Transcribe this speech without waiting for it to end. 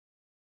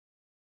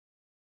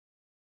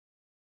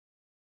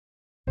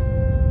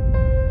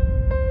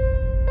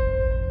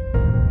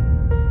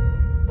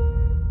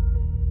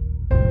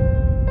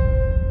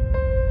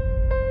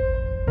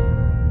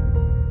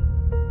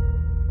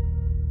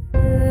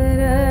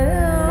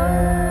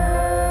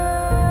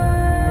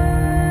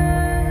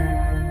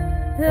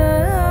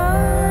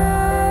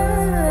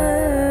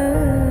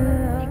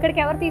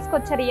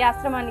తీసుకొచ్చారు ఈ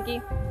ఆశ్రమానికి?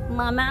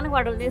 మా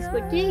మేనగోడలు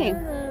తీసుకొచ్చి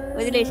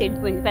వదిలేసి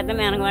వెళ్ళిపోయింది. పెద్ద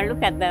మేనగోళ్ళు,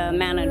 పెద్ద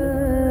మేనలు.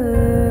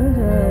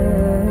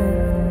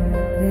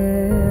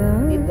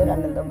 ఇద్దరు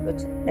అన్నదమ్ములు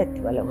వచ్చి నెత్తి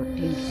వల్ల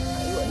కొట్టింది,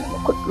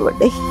 కొట్లు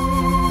పడ్డాయి.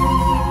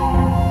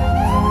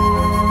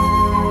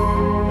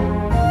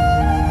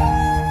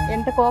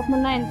 ఎంత కోపం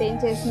ఉన్నా ఎంత ఏం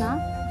చేసినా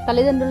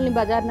తల్లిదండ్రుల్ని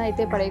బజార్న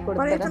అయితే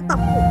పడేయకూడదు కదా.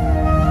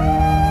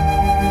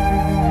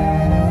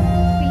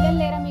 పిల్లలు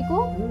లేరా మీకు?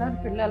 ఉన్నారు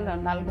పిల్లలు,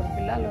 4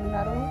 పిల్లలు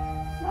ఉన్నారు.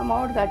 నా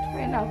మామిడి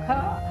చచ్చిపోయినాక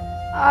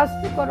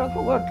ఆస్తి కొరకు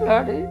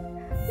కొట్లాడి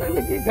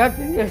దానికి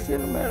గతి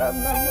చేసింది మేడం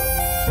నన్ను.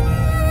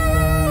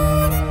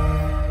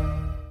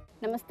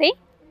 నమస్తే,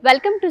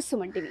 వెల్కమ్ టు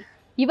సుమన్ టీవీ.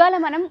 ఇవాళ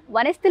మనం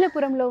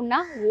వనస్థలిపురంలో ఉన్న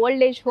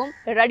old age home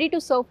ready to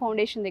serve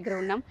foundation దగ్గర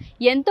ఉన్నాం.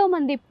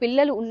 ఎంతోమంది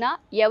పిల్లలు ఉన్నా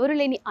ఎవరు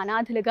లేని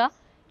అనాథలుగా,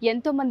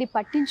 ఎంతోమంది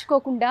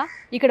పట్టించుకోకుండా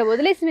ఇక్కడ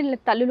వదిలేసి వెళ్ళిన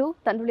తల్లులు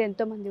తండ్రులు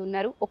ఎంతోమంది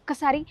ఉన్నారు.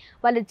 ఒక్కసారి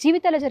వాళ్ళ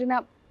జీవితాల్లో జరిగిన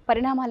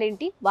పరిణామాలు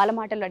ఏంటి వాళ్ళ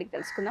మాటల్లో అడిగి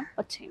తెలుసుకుందాం.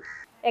 వచ్చేయండి.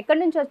 ఎక్కడి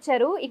నుంచి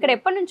వచ్చారు? ఇక్కడ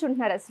ఎప్పటి నుంచి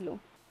ఉంటున్నారు అసలు?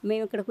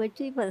 మేము ఇక్కడికి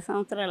వచ్చి 10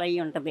 సంవత్సరాలు అయ్యి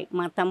ఉంటుంది.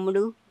 మా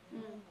తమ్ముడు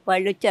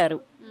వాళ్ళు వచ్చారు.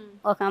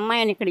 ఒక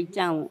అమ్మాయిని ఇక్కడ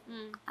ఇచ్చాము.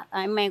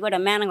 ఆ అమ్మాయి కూడా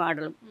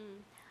మేనగోడలు.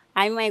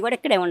 ఆ అమ్మాయి కూడా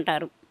ఇక్కడే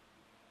ఉంటారు.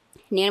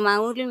 నేను మా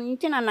ఊర్లో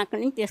నుంచి నన్ను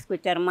అక్కడి నుంచి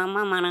తీసుకొచ్చారు. మా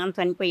అమ్మ మా నాన్న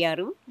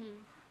చనిపోయారు,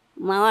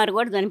 మా వారు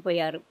కూడా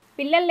చనిపోయారు.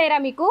 పిల్లలు లేరా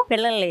మీకు?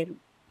 పిల్లలు లేరు.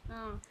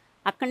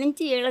 అక్కడి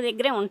నుంచి వీళ్ళ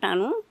దగ్గరే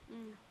ఉంటాను.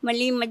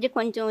 మళ్ళీ ఈ మధ్య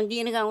కొంచెం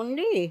దీనిగా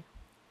ఉండి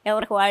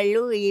ఎవరికి వాళ్ళు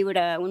ఈవిడ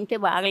ఉంటే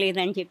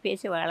బాగలేదని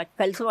చెప్పేసి, వాళ్ళకి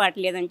కలిసి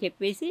వాటలేదని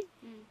చెప్పేసి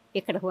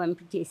ఇక్కడికి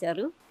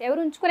పంపించేశారు. ఎవరు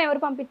ఉంచుకొని ఎవరు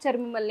పంపించారు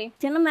మిమ్మల్ని?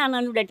 చిన్న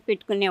మేనల్ని గట్టి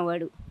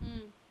పెట్టుకునేవాడు.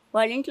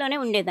 వాళ్ళ ఇంట్లోనే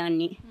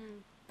ఉండేదాన్ని.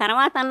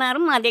 తర్వాత అన్నారు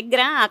మా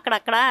దగ్గర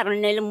అక్కడక్కడ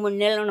 2 నెలలు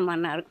 3 నెలలు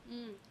ఉండమన్నారు.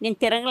 నేను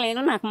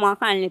తిరగలేను, నాకు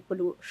మోకాళ్ళ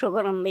నొప్పులు,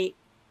 షుగర్ ఉంది,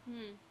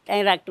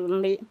 థైరాయిడ్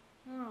ఉంది,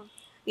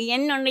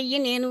 ఇవన్నీ ఉండయి.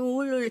 నేను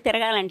ఊళ్ళు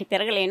తిరగాలంటే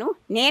తిరగలేను.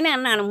 నేనే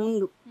అన్నాను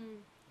ముందు,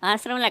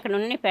 ఆశ్రమంలో ఎక్కడ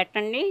ఉన్నాయి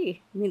పెట్టండి,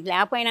 మీరు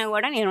లేకపోయినా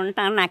కూడా నేను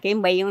ఉంటాను, నాకేం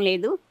భయం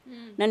లేదు,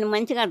 నన్ను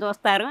మంచిగా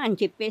చూస్తారు అని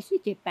చెప్పేసి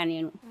చెప్పాను.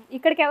 నేను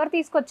ఇక్కడికి ఎవరు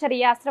తీసుకొచ్చారు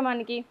ఈ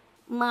ఆశ్రమానికి?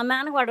 మా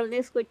మేనగోడలు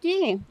తీసుకొచ్చి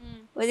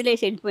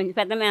వదిలేసి వెళ్ళిపోయింది.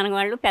 పెద్ద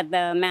మేనగోళ్ళు, పెద్ద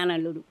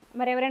మేనల్లుడు.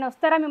 మరి ఎవరైనా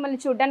వస్తారా మిమ్మల్ని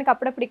చూడడానికి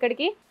అప్పుడప్పుడు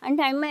ఇక్కడికి?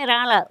 అంటే అమ్మాయి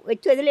రాలా,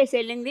 వచ్చి వదిలేసి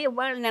వెళ్ళింది.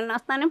 వాళ్ళు నిన్న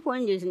వస్తానని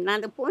ఫోన్ చేసింది.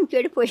 నాది ఫోన్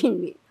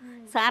చెడిపోయింది.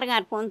 సార్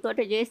గారి ఫోన్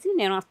తోటి చేసి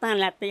నేను వస్తాను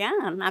లేత్తయ్య,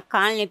 నాకు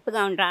కాళ్ళు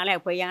నొప్పిగా ఉండి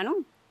రాలేకపోయాను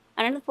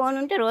అని అంటే ఫోన్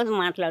ఉంటే రోజు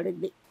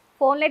మాట్లాడుద్ది.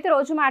 ఫోన్లో అయితే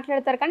రోజు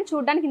మాట్లాడతారు కానీ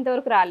చూడడానికి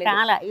ఇంతవరకు రాలేదు.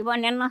 రాలా. ఇవాళ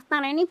నిన్న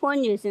వస్తానని ఫోన్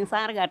చేసింది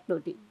సార్ గారితో.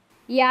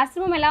 ఈ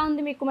ఆశ్రమం ఎలా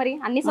ఉంది మీకు? మరి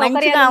అన్ని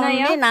మంచిగా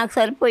ఉంది, నాకు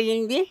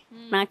సరిపోయింది,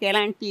 నాకు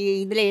ఎలాంటి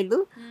ఇది లేదు,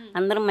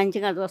 అందరూ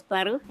మంచిగా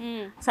చూస్తారు.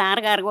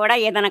 సార్ గారు కూడా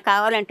ఏదైనా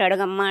కావాలంటే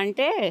అడగమ్మా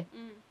అంటే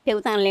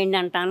చెబుతాను లేండి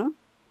అంటాను.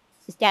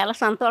 చాలా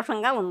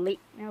సంతోషంగా ఉంది.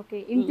 ఓకే,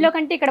 ఇంట్లో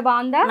కంటే ఇక్కడ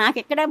బాగుందా? నాకు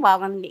ఇక్కడే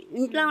బాగుంది.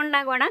 ఇంట్లో ఉన్నా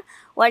కూడా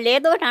వాళ్ళు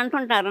ఏదో ఒకటి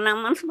అంటుంటారు, నా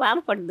మనసు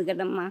బాధపడుద్ది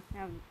కదమ్మా.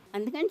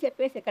 అందుకని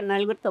చెప్పేసి ఇక్కడ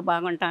నలుగురితో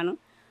బాగుంటాను,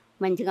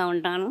 మంచిగా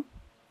ఉంటాను.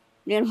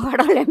 నేను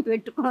గొడవలు ఏం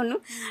పెట్టుకోను,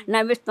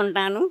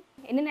 నవ్విస్తుంటాను.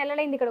 ఎన్ని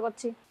నెలలైంది ఇక్కడికి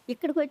వచ్చి?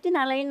 ఇక్కడికి వచ్చి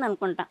 4 అయింది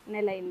అనుకుంటా.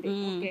 నెల అయింది.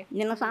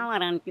 నిన్న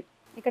సోమవారానికి.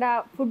 ఇక్కడ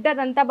ఫుడ్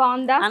అదంతా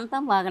బాగుందా? అంతా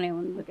బాగానే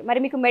ఉంది. మరి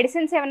మీకు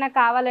మెడిసిన్స్ ఏమైనా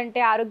కావాలంటే,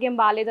 ఆరోగ్యం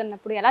బాగాలేదు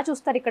అన్నప్పుడు ఎలా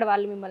చూస్తారు ఇక్కడ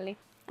వాళ్ళు మిమ్మల్ని?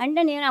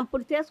 అంటే నేను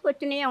అప్పుడు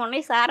తీసుకొచ్చినవి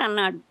ఉన్నాయి. సార్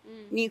అన్నాడు,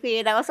 నీకు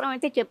ఏది అవసరం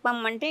అయితే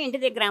చెప్పమ్మంటే ఇంటి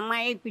దగ్గర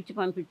అమ్మాయి ఇప్పించి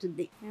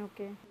పంపించుద్ది.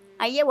 ఓకే,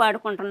 అయ్యే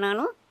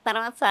వాడుకుంటున్నాను.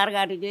 తర్వాత సార్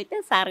గారు చేస్తే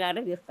సార్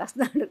గారే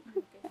తీసుకొస్తాడు.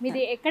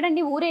 మీది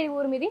ఎక్కడండి? ఊరే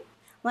ఊరు మీది?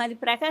 మాది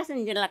ప్రకాశం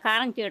జిల్లా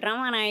కారంచేడు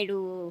రామానాయుడు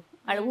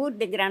వాళ్ళ ఊరి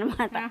దగ్గర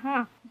అనమాట.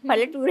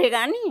 పల్లెటూరే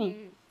కానీ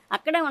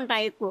అక్కడే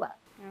ఉంటాయి ఎక్కువ.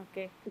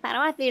 ఓకే,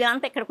 తర్వాత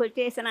వీళ్ళంతా ఇక్కడికి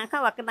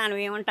వచ్చేసినాక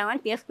ఒక్కదాని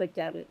ఏముంటామని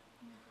తీసుకొచ్చారు.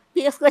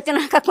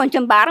 తీసుకొచ్చినాక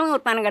కొంచెం భారం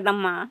అవుతాను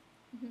కదమ్మా,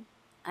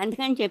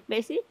 అందుకని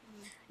చెప్పేసి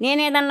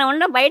నేను ఏదన్నా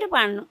ఉండ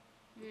బయటపడను.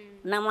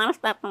 నా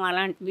మనస్తత్వం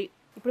అలాంటిది.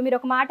 ఇప్పుడు మీరు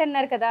ఒక మాట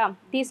అన్నారు కదా,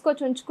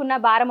 తీసుకొచ్చి ఉంచుకున్న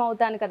భారం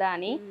అవుతాను కదా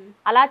అని.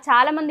 అలా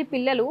చాలా మంది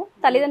పిల్లలు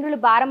తల్లిదండ్రులు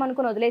భారం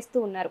అనుకుని వదిలేస్తూ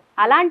ఉన్నారు.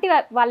 అలాంటి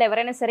వాళ్ళు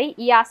ఎవరైనా సరే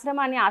ఈ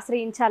ఆశ్రమాన్ని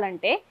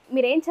ఆశ్రయించాలంటే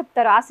మీరేం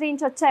చెప్తారు?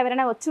 ఆశ్రయించవచ్చా?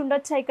 ఎవరైనా వచ్చి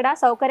ఉండొచ్చా? ఇక్కడ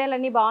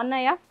సౌకర్యాలన్నీ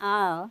బాగున్నాయా?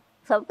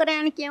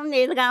 సౌకర్యానికి ఏముంది,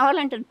 ఏది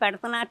కావాలంటే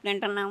పెడుతున్నారు,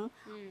 తింటున్నాము.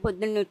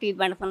 పొద్దున్న టీ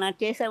పెడుతున్నారు,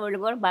 చేసేవాళ్ళు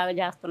కూడా బాగా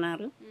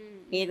చేస్తున్నారు.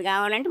 ఏది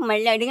కావాలంటే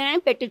మళ్ళీ అడిగినా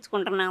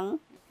పెట్టించుకుంటున్నాము.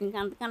 ఇంకా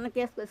అంతకన్నా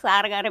తీసుకొని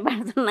సార్ గారే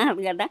పెడుతున్నారు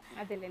కదా.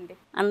 అదేలేండి,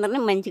 అందరినీ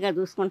మంచిగా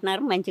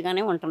చూసుకుంటున్నారు,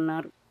 మంచిగానే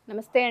ఉంటున్నారు.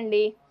 నమస్తే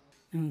అండి.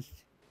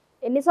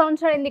 ఎన్ని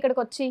సంవత్సరాలు అయింది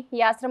ఇక్కడికి వచ్చి, ఈ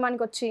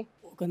ఆశ్రమానికి వచ్చి?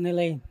 1 నెల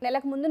అయింది.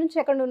 నెలకు ముందు నుంచి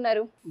ఎక్కడ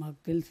ఉన్నారు? మాకు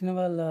తెలిసిన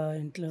వాళ్ళ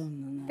ఇంట్లో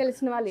ఉన్నాను.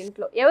 తెలిసిన వాళ్ళ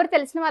ఇంట్లో? ఎవరు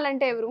తెలిసిన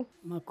వాళ్ళంటే ఎవరు?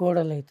 మా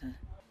కోడలు అవుతుంది.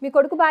 మీ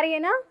కొడుకు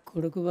భార్యేనా?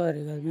 కొడుకు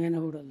భార్య కాదు,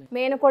 మేనకోడలు.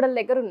 మేనకోడల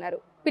దగ్గర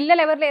ఉన్నారు.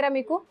 పిల్లలు ఎవరు లేరా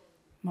మీకు?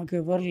 మాకు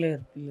ఎవరు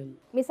లేరు పిల్లలు.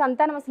 మీ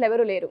సంతానం అసలు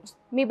ఎవరు లేరు?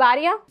 మీ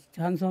భార్య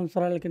చాలా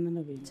సంవత్సరాల కింద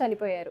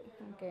చనిపోయారు.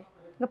 ఓకే,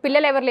 ఇంకా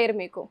పిల్లలు ఎవరు లేరు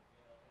మీకు.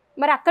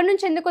 మరి అక్కడి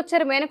నుంచి ఎందుకు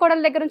వచ్చారు?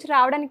 మేనకోడల దగ్గర నుంచి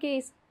రావడానికి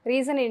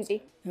రీజన్ ఏంటి?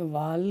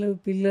 వాళ్ళు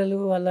పిల్లలు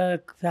వాళ్ళ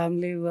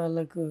ఫ్యామిలీ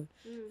వాళ్ళకు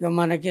ఇక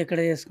మనకి ఎక్కడ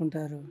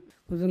చేసుకుంటారు,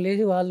 పొద్దున్న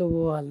లేచి వాళ్ళు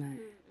పోవాలి.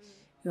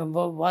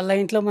 ఇక వాళ్ళ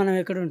ఇంట్లో మనం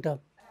ఎక్కడ ఉంటాం.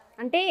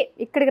 అంటే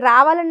ఇక్కడికి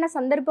రావాలన్న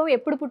సందర్భం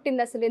ఎప్పుడు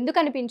పుట్టింది? అసలు ఎందుకు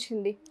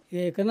అనిపించింది?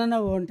 ఎక్కడన్నా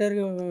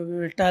ఒంటరిగా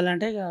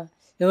పెట్టాలంటే ఇక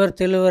ఎవరు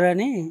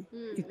తెలియరని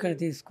ఇక్కడ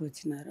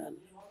తీసుకొచ్చినారు వాళ్ళు.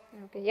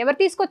 ఓకే, ఎవరు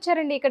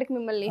తీసుకొచ్చారండి ఇక్కడికి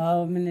మిమ్మల్ని?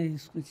 ఆమెనే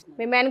తీసుకొచ్చినారు.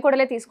 మీ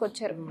మేనకోడలే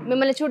తీసుకొచ్చారు.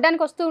 మిమ్మల్ని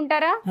చూడడానికి వస్తూ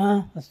ఉంటారా?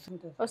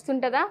 వస్తుంటారు.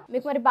 వస్తుంటదా?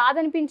 మీకు మరి బాధ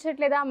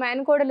అనిపించట్లేదా?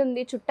 మేనకోడలు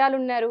ఉంది, చుట్టాలు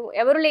ఉన్నారు,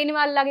 ఎవరు లేని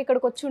వాళ్ళలాగా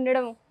ఇక్కడికి వచ్చి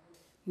ఉండడం?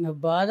 ఇంకా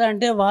బాధ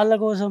అంటే వాళ్ళ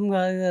కోసం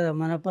కాదు కదా,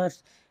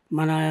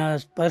 మన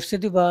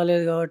పరిస్థితి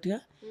బాగాలేదు కాబట్టి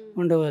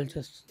ఉండవలసి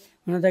వస్తుంది.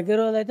 మన దగ్గర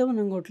వాళ్ళు అయితే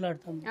మనం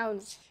కొట్లాడతాం.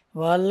 అవును,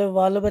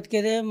 వాళ్ళు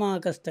బతికేదే మా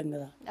కష్టం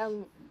కదా.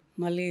 అవును.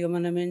 మళ్ళీ ఇక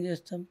మనం ఏం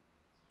చేస్తాం?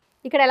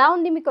 ఇక్కడ ఎలా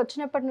ఉంది మీకు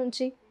వచ్చినప్పటి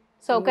నుంచి?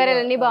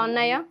 సౌకర్యాలు అన్నీ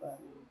బాగున్నాయా?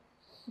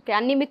 ఓకే,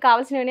 అన్నీ మీకు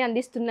కావాల్సినవన్నీ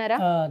అందిస్తున్నారా?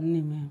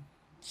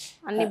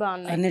 అన్నీ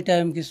బాగున్నాయి, అన్ని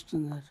టైంకి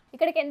ఇస్తున్నారు.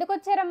 ఇక్కడికి ఎందుకు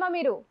వచ్చారమ్మా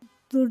మీరు?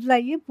 తుడ్లు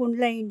అయ్యి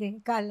పుండ్లు అయ్యింది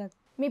కాళ్ళకు.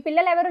 మీ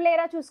పిల్లలు ఎవరు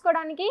లేరా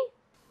చూసుకోవడానికి?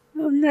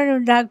 ఉన్నారు,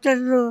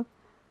 డాక్టర్లు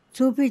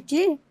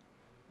చూపించి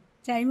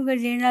టైంగా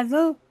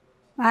తినదు,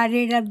 మరి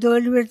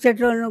దోళ్ళు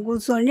పెట్టేటోళ్ళు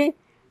కూర్చొని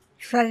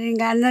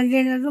సరిగ్గా అన్నం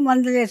తినదు,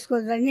 మందులు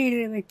వేసుకోవద్దని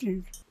నీళ్ళు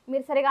పెట్టిండు.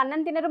 మీరు సరిగా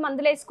అన్నం తినరు,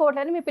 మందులు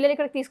వేసుకోవట్లేదు, మీ పిల్లలు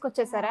ఇక్కడికి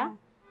తీసుకొచ్చేసారా?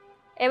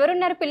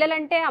 ఎవరున్నారు పిల్లలు?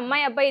 అంటే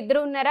అమ్మాయి అబ్బాయి ఇద్దరు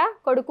ఉన్నారా?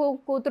 కొడుకు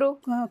కూతురు?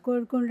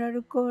 కొడుకు ఉన్నాడు,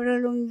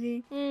 కోడలు ఉంది,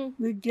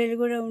 బిడ్డలు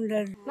కూడా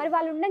ఉండరు. మరి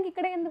వాళ్ళు ఉండడానికి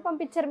ఇక్కడ ఎందుకు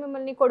పంపించారు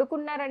మిమ్మల్ని? కొడుకు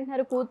ఉన్నారు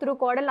అంటున్నారు, కూతురు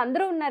కోడలు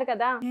అందరూ ఉన్నారు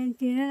కదా. నేను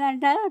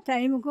తిననంట,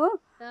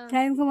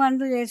 టైంకు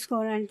మందులు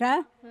వేసుకోనంట,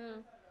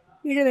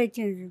 ఇక్కడ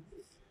పెట్టిండ్రు.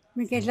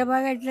 మీకు ఎట్లా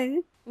బాగా ఎట్లేదు?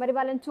 మరి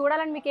వాళ్ళని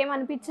చూడాలని మీకు ఏం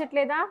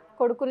అనిపించట్లేదా?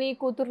 కొడుకుని,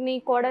 కూతుర్ని,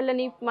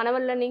 కోడళ్ళని,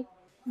 మనవళ్ళని?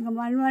 ఇంకా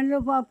మనవాళ్ళు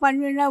పని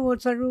మీద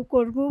పోతాడు,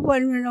 కొడుకు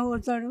పని మీద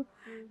పోతాడు,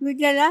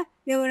 బిడ్డలా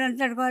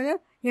ఎవరంటాడు కాదు,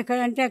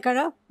 ఎక్కడంటే అక్కడ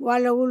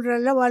వాళ్ళ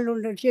ఊళ్ళల్లో వాళ్ళు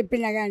ఉండరు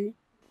చెప్పినా కానీ.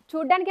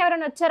 చూడ్డానికి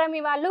ఎవరైనా వచ్చారా మీ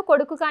వాళ్ళు?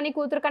 కొడుకు కానీ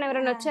కూతురు కానీ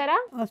ఎవరైనా వచ్చారా?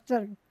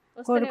 వస్తారు,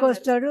 కొడుకు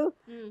వస్తాడు,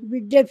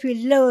 బిడ్డ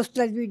పిల్ల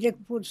వస్తుంది,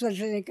 బిడ్డకు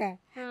పురుషులేక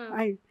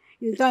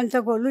ఇంత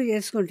కొళ్ళు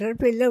చేసుకుంటారు,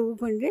 పిల్ల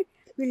ఊకుండి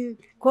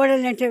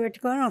కోడలు నెట్ట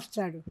పెట్టుకొని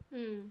వస్తాడు.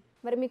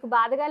 మరి మీకు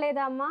బాధగా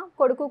లేదా అమ్మా?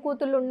 కొడుకు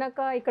కూతుళ్ళు ఉన్నాక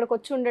ఇక్కడికి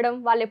వచ్చి ఉండడం,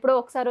 వాళ్ళు ఎప్పుడో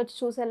ఒకసారి వచ్చి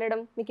చూసి వెళ్ళడం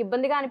మీకు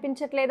ఇబ్బందిగా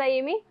అనిపించట్లేదా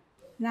ఏమి?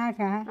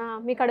 నాకా?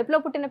 మీ కడుపులో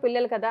పుట్టిన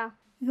పిల్లలు కదా.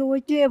 ఇక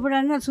వచ్చి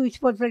ఎప్పుడన్నా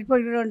చూసిపోతారు,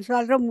 ఇప్పుడు 2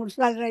 సార్లు 3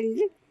 సార్లు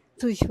అయింది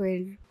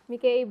చూసిపోయింది.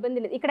 మీకు ఏ ఇబ్బంది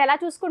లేదు. ఇక్కడ ఎలా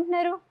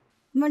చూసుకుంటున్నారు?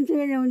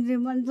 మంచిగానే ఉంది,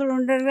 మనుషులు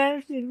ఉండరు కదా,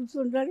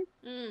 తిరుగుతుంటారు.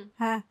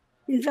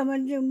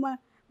 ఇంతమంది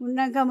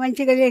ఉన్నాక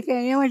మంచిగా లేక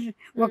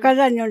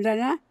ఒకదాన్ని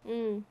ఉంటానా?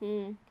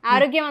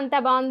 ఆరోగ్యం అంతా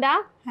బాగుందా?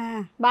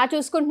 బాగా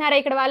చూసుకుంటున్నారా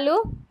ఇక్కడ వాళ్ళు?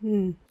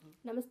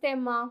 నమస్తే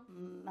అమ్మా.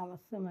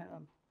 నమస్తే మేడం.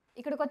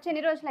 ఇక్కడికి వచ్చి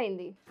ఎన్ని రోజులు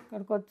అయింది?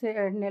 ఇక్కడికి వచ్చి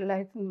 7 నెలలు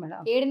అవుతుంది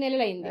మేడం. 7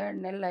 నెలలు అయింది. 7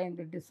 నెలలు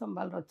అయింది,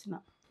 డిసెంబర్లో వచ్చిన.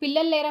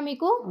 పిల్లలు లేరా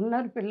మీకు?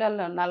 ఉన్నారు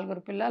పిల్లలు, 4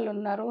 పిల్లలు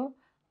ఉన్నారు.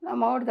 నా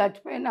మామిడి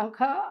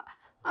చచ్చిపోయినాక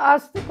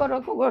ఆస్తి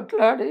కొరకు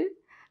కొట్లాడి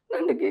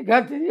నన్ను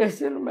గతి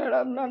చేసారు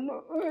మేడం. నన్ను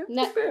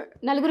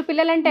 4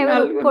 పిల్లలు అంటే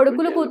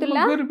కొడుకులు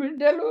కూతుర్లా? 3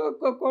 బిడ్డలు,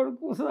 ఒక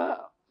కొడుకు.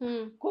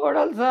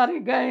 కోడలు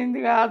సరిగ్గా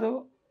అయింది కాదు.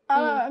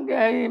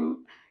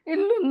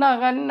 ఇల్లున్నా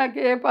కానీ నాకు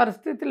ఏ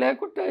పరిస్థితి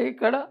లేకుండా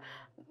ఇక్కడ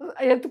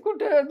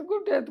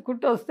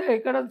ఎత్తుకుంటూ వస్తే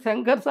ఇక్కడ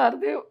శంకర్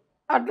సార్ది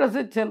అడ్రస్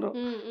ఇచ్చిండ్రు.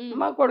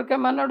 మా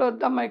కొడుకేమన్నాడు,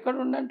 వద్దమ్మా ఇక్కడ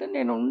ఉండంటే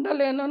నేను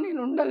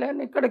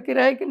ఉండలేను, ఇక్కడ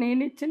కిరాయికి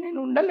నేను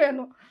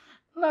ఉండలేను,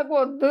 నాకు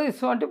వద్దు,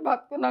 ఇటువంటి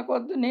బతుకు నాకు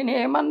వద్దు, నేను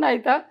ఏమన్నా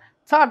అయితే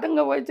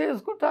చాటంగా పోయి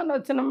చేసుకుంటాను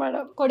వచ్చిన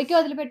మేడం. కొడుకు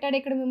వదిలిపెట్టాడు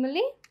ఇక్కడ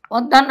మిమ్మల్ని?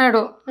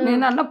 వద్దన్నాడు.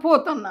 నేనన్నా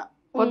పోతున్నా,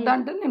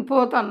 వద్దంటే నేను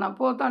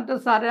పోతాంటే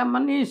సరే అమ్మ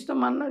నీ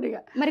ఇష్టం అన్నాడు. ఇక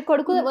మరి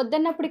కొడుకు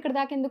వద్దన్నప్పుడు ఇక్కడ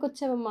దాకా ఎందుకు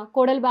వచ్చావమ్మా?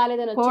 కోడలు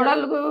బాగాలేదని?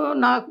 కోడలకు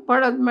నాకు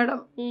పడదు మేడం,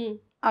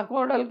 ఆ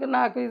కోడలకు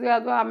నాకు ఇది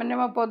కాదు.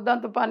 ఆమెనేమో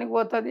పొద్దంత పనికి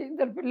పోతుంది,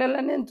 2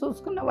 పిల్లలని నేను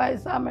చూసుకున్న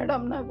వయసు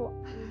మేడం. నాకు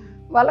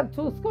వాళ్ళకి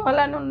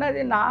చూసుకోవాలని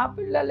ఉన్నది. నా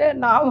పిల్లలే,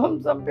 నా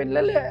వంశం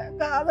పిల్లలే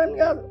కాదని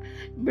కాదు.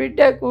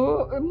 బిడ్డకు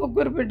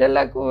 3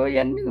 బిడ్డలకు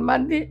 8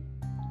 మంది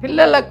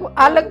పిల్లలకు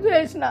వాళ్ళకు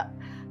చేసిన,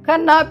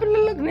 కానీ నా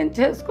పిల్లలకు నేను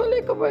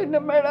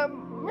చేసుకోలేకపోయినా మేడం.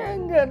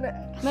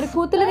 మరి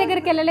కూతుళ్ళ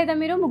దగ్గరికి వెళ్ళలేదా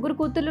మీరు? 3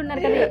 కూతుళ్ళు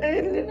ఉన్నారు కదా.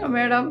 వెళ్ళిన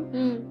మేడం,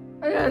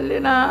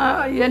 వెళ్ళిన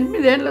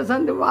 8 ఏళ్ళ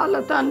సంది వాళ్ళ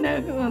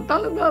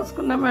తల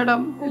దాచుకున్నా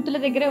మేడం. కూతుళ్ళ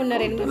దగ్గరే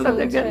ఉన్నారు? కూతుళ్ళ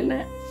దగ్గరనే.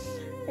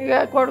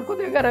 ఇక కొడుకు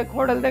దగ్గర,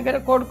 కోడల దగ్గర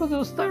కొడుకు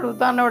చూస్తాడు,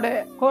 తనోడే,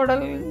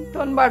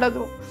 కోడలతో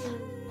పడదు.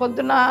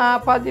 పొద్దున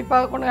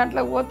 10-11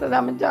 గంటలకు పోతుంది,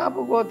 ఆమె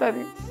జాబుకు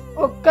పోతుంది.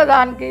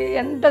 ఒక్కదానికి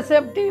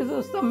ఎంతసేపు టీవీ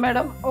చూస్తాం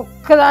మేడం?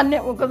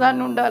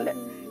 ఒకదాన్ని ఉండాలి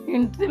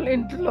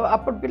ఇంట్లో.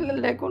 అప్పుడు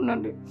పిల్లలు లేకుండా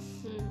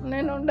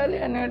నేను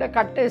ఉండలేను,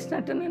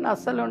 కట్టేసినట్టు నేను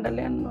అస్సలు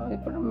ఉండలేను.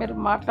 ఇప్పుడు మీరు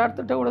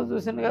మాట్లాడుతుంటే కూడా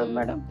చూసాను కదా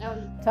మేడం,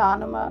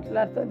 చాలా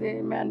మాట్లాడుతుంది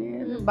అని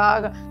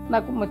బాగా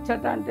నాకు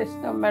ముచ్చట అంటే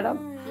ఇష్టం మేడం.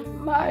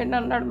 మా ఆయన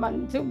అన్నాడు,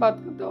 మంచిగా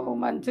బతుకుతావు,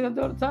 మంచిగా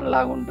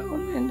దొరచలాగా ఉంటావు,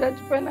 నేను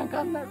చచ్చిపోయినాక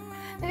అన్నాడు.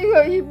 ఇగో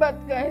ఈ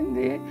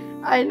బతుకైంది.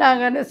 అయినా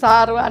కానీ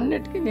సారు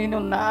అన్నిటికీ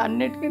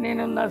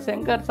నేనున్నా.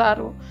 శంకర్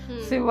సారు,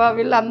 శివ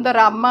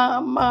వీళ్ళందరూ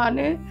అమ్మ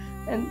అని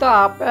ఎంతో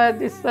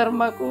ఆప్యాయతిస్తారు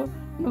మాకు.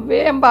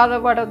 నువ్వేం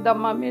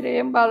బాధపడొద్దమ్మా,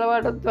 మీరేం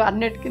బాధపడొద్దు,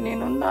 అన్నిటికీ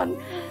నేనున్నాను.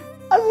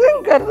 ఆ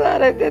శంకర్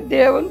సార్ అయితే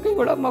దేవునికి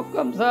కూడా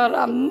మొక్కం సార్,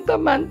 అంత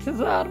మంచి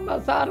సార్. మా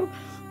సారు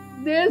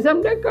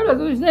దేశంలో ఎక్కడ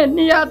చూసినా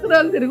ఎన్ని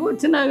యాత్రలు తిరిగి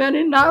వచ్చినా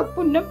కానీ నా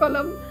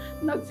పుణ్యఫలం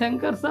నాకు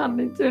శంకర్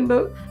సార్ని ఇచ్చిండు.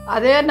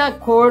 అదే నాకు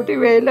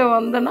 1,000,000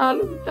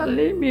 వందనాలు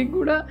తల్లి. మీకు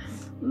కూడా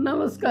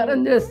నమస్కారం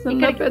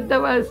చేస్తున్నా. పెద్ద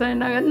వయసు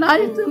అయినా కానీ నా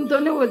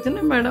ఇష్టంతోనే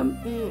వచ్చిన మేడం.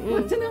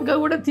 వచ్చినాక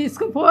కూడా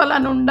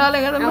తీసుకుపోవాలని ఉండాలి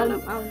కదా మేడం,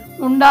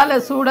 ఉండాలి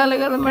చూడాలి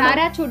కదా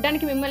మేడం.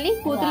 చూడడానికి మిమ్మల్ని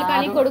కూతురు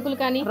కానీ కొడుకులు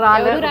కానీ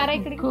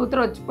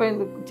కూతురు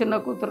వచ్చిపోయింది, చిన్న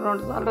కూతురు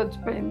 2 సార్లు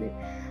వచ్చిపోయింది.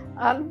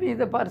 వాళ్ళ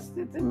మీద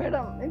పరిస్థితి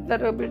మేడం,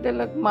 2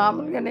 బిడ్డలకు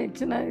మామూలుగానే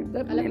ఇచ్చిన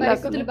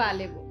 2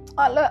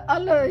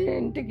 వాళ్ళ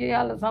ఇంటికి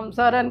వాళ్ళ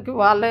సంసారానికి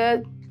వాళ్ళే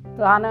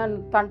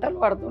తంటలు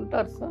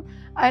పడుతుంటారు సార్.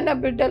 అయినా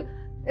బిడ్డలు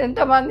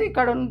ఎంతమంది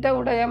ఇక్కడ ఉంటే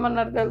కూడా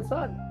ఏమన్నారు తెలుసా,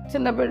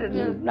 చిన్న బిడ్డ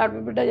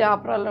నడుపు బిడ్డ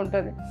వ్యాపారాలు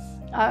ఉంటుంది.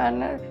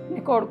 ఆయన నీ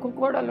కొడుకు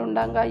కోడలు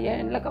ఉండగా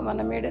ఏళ్ళక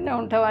మన మీడనే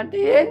ఉంటావు అంటే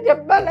ఏం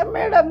చెప్పాలి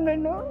మేడం?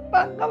 నేను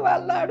పక్క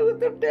వాళ్ళు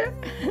అడుగుతుంటే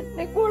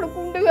నీ కొడుకు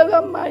ఉండు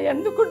కదమ్మా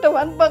ఎందుకుంటావు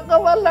అని పక్క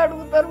వాళ్ళు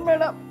అడుగుతారు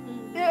మేడం.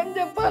 ఏం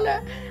చెప్పాలి?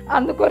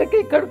 అందుకొరకు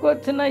ఇక్కడికి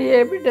వచ్చిన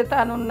ఏ బిడ్డ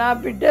తానున్నా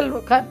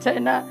బిడ్డలు ఖర్చు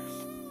అయినా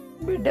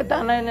బిడ్డ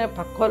తానైనా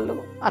పక్క వాళ్ళు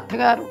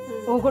అత్తగారు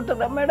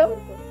ఊకుంటారా మేడం?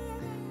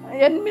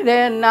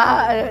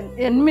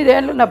 8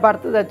 ఏళ్ళు నా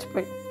భర్త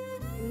చచ్చిపోయి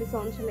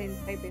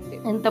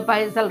ఎంత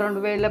పైసలు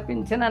 2000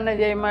 పింఛన్ అన్న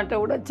చేయమంటే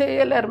కూడా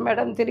చేయలేరు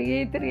మేడం. తిరిగి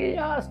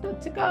లాస్ట్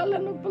వచ్చి కాళ్ళ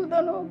నొప్పులతో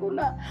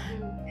నవ్వుకున్నా,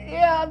 ఏ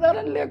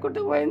ఆధారం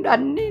లేకుండా పోయింది.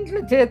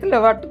 అన్నింట్లో చేతిలో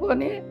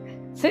పట్టుకొని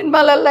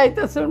సినిమాలలో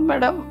అయితే చూడు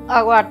మేడం,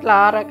 అట్లా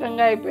ఆ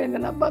రకంగా అయిపోయింది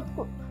నా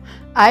బతుకు.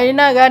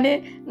 అయినా కానీ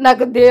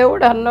నాకు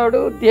దేవుడు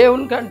అన్నాడు,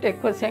 దేవుని కంటే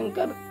ఎక్కువ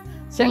శంకర్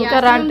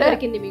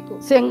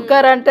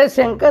అంటే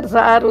శంకర్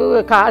సారు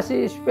కాశీ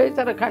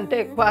ఈశ్వేశ్వర కంటే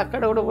ఎక్కువ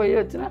అక్కడ కూడా పోయి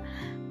వచ్చిన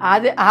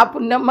అదే ఆ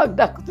పుణ్యం మాకు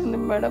దక్కుతుంది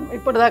మేడం.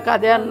 ఇప్పుడు దాకా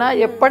అదే అన్నా,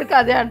 ఎప్పటికీ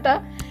అదే అంట.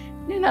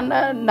 నేనన్నా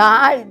నా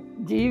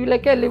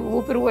జీవులకి వెళ్ళి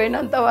ఊపిరి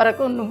పోయినంత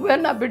వరకు నువ్వే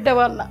నా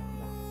బిడ్డవన్నా,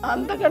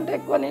 అంతకంటే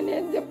ఎక్కువ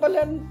నేనేం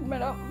చెప్పలేను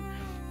మేడం.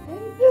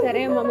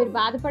 సరే అమ్మా, మీరు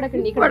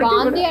బాధపడకండి. ఇక్కడ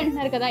బాగుంది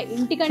అంటున్నారు కదా,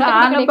 ఇంటికంటే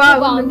చాలా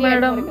బాగుంది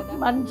మేడం,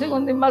 మంచిగా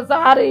ఉంది. మా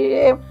సార్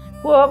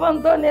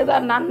కోపంతో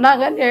దాన్ని అన్నా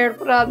కానీ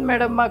ఏడుపు రాదు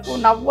మేడం, మాకు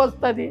నవ్వు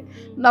వస్తుంది,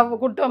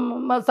 నవ్వుకుంటాం.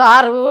 మా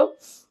సారు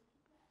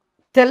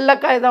తెల్ల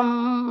కాగితం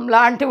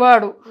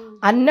లాంటివాడు,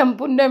 అన్నం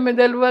పుణ్యం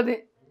తెలియదు.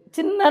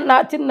 నా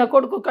చిన్న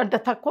కొడుకు కంటే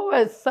తక్కువ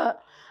వయసు,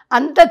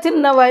 అంత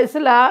చిన్న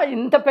వయసులో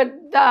ఇంత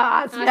పెద్ద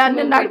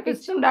ఆశయాన్ని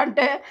నడిపిస్తుండ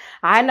అంటే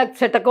ఆయనకు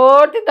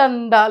శతకోటి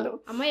దండాలు.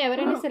 అమ్మ,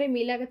 ఎవరైనా సరే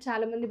మీలాగా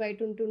చాలా మంది బయట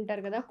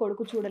ఉంటుంటారు కదా,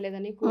 కొడుకు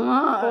చూడలేదని,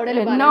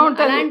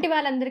 అలాంటి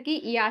వాళ్ళందరికీ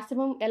ఈ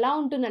ఆశ్రమం ఎలా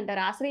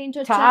ఉంటుందంటారు?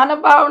 ఆశ్రయించవచ్చు, చాలా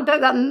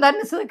బాగుంటుంది,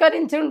 అందరిని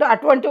స్వీకరించిండు.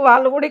 అటువంటి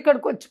వాళ్ళు కూడా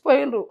ఇక్కడికి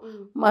వచ్చిపోయినరు.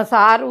 మా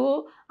సారు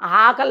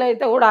ఆకలి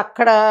అయితే కూడా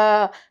అక్కడ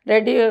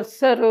రెడీ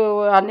చేస్తారు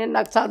అని,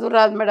 నాకు చదువు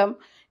రాదు మేడం.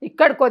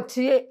 ఇక్కడికి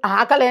వచ్చి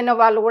ఆకలైన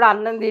వాళ్ళు కూడా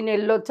అన్నం తిని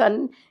వెళ్ళొచ్చు అని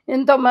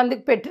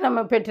ఎంతోమందికి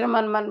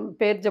పెట్టినామని మనం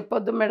పేరు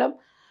చెప్పొద్దు మేడం.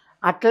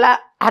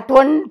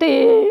 అటువంటి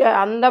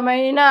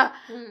అందమైన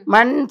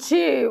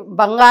మంచి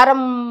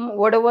బంగారం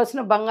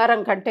ఒడవోసిన బంగారం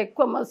కంటే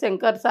ఎక్కువ మా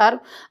శంకర్ సార్.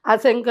 ఆ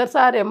శంకర్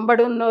సార్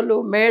ఎంబడి ఉన్నోళ్ళు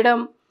మేడం,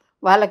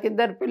 వాళ్ళకి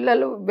 2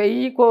 పిల్లలు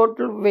 1000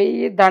 కోట్లు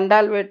 1000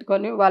 దండాలు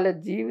పెట్టుకొని వాళ్ళ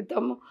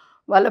జీవితం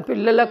వాళ్ళ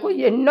పిల్లలకు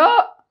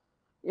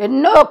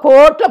ఎన్నో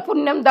కోట్ల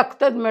పుణ్యం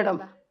దక్కుతుంది మేడం.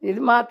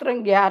 ఇది మాత్రం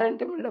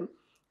గ్యారంటీ మేడం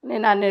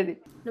నేను అనేది.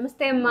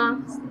 నమస్తే అమ్మా,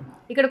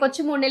 ఇక్కడికి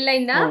వచ్చి 3 నెలలు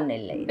అయిందా?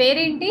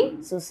 పేరేంటి?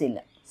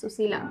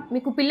 సుశీల.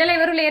 మీకు పిల్లలు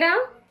ఎవరు లేరా?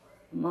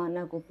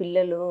 నాకు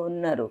పిల్లలు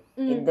ఉన్నారు,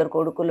 2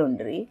 కొడుకులు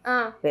ఉండ్రి.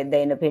 పెద్ద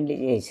అయిన పెళ్లి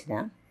చేసిన,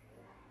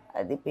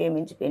 అది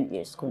ప్రేమించి పెళ్లి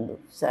చేసుకుండు.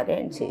 సరే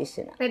అని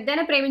చేసిన, పెద్ద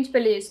ప్రేమించి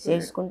పెళ్లి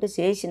చేసుకుంటే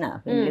చేసిన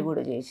పెళ్లి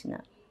కూడా చేసిన.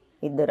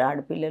 2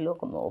 ఆడపిల్లలు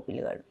 1 మగ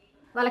పిల్లగాడు,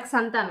 వాళ్ళకి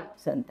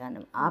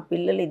సంతానం. ఆ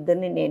పిల్లలు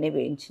 2 నేనే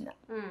వేయించిన.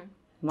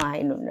 మా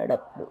ఆయన ఉన్నాడు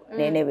అప్పుడు,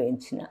 నేనే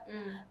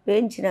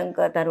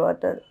వేయించినాక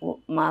తర్వాత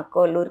మా అక్క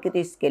వాళ్ళ ఊరికి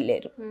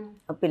తీసుకెళ్ళారు.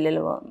 ఆ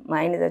పిల్లలు మా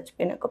ఆయన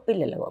చచ్చిపోయినాక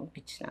పిల్లలు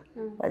పంపించిన,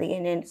 15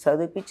 నేను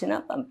చదివిపించిన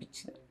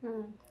పంపించిన.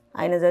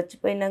 ఆయన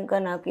చచ్చిపోయినాక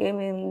నాకు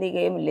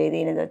ఏమి లేదు,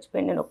 ఈయన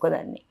చచ్చిపోయి నేను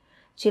ఒక్కదాన్ని.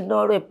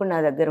 చిన్నోడు ఎప్పుడు నా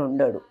దగ్గర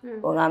ఉండడు,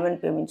 ఒక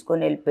ఆమెను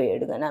ప్రేమించుకొని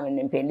వెళ్ళిపోయాడు. కానీ ఆమె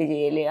నేను పెళ్లి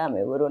చేయలే, ఆమె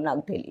ఎవరో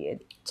నాకు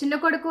తెలియదు. చిన్న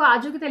కొడుకు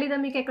ఆజుకి తెలియదా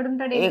మీకు?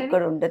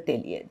 ఎక్కడ ఉంటో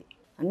తెలియదు.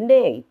 అంటే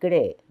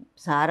ఇక్కడే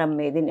సార్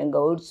అమ్మేది, నేను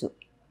గౌడ్స్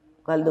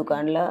కల్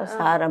దుకాణంలో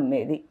సార్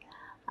అమ్మేది.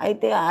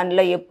 అయితే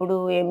అందులో ఎప్పుడు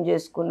ఏం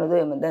చేసుకున్నదో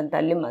ఏమో, దాని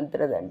తల్లి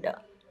మంత్రదంట.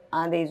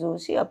 అది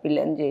చూసి ఆ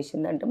పిల్లని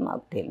చేసిందంటే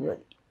మాకు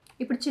తెలియదు.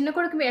 ఇప్పుడు చిన్న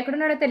కొడుకు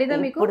ఎక్కడున్నాడో తెలియదా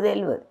మీకు? ఇప్పుడు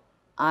తెలియదు.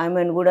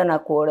 ఆమెను కూడా నా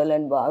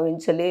కోడలని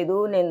భావించలేదు,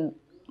 నేను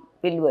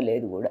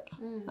పిలవలేదు కూడా.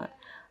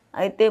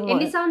 అయితే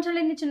ఎన్ని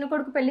సంవత్సరాలు చిన్న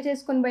కొడుకు పెళ్లి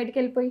చేసుకొని బయటకు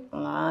వెళ్ళిపోయి?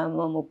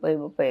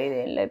 30-35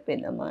 ఏళ్ళు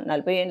అయిపోయిందమ్మా,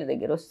 40 ఏళ్ళ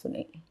దగ్గర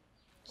వస్తున్నాయి.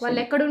 వాళ్ళు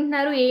ఎక్కడ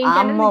ఉంటున్నారు?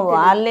 అమ్మ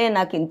వాళ్ళే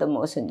నాకు ఇంత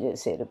మోసం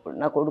చేశారు. ఇప్పుడు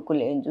నా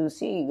కొడుకులు ఏం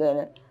చూసి ఇక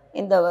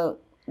ఇంత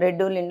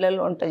 2 ఇళ్ళలో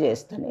వంట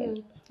చేస్తాను నేను,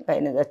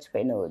 ఆయన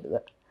చచ్చిపోయిన వద్దుగా.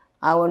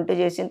 ఆ వంట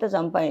చేసి ఇంత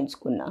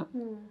సంపాదించుకున్నా.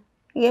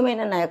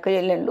 ఏమైనా నా యొక్క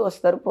చెల్లెళ్ళు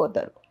వస్తారు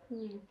పోతారు,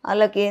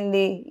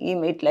 వాళ్ళకేంది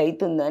ఈమె ఇట్లా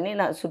అవుతుందని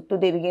నా చుట్టూ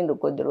తిరిగిండ్రు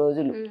కొద్ది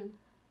రోజులు.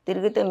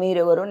 తిరిగితే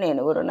మీరెవరు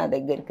నేనెవరు నా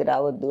దగ్గరికి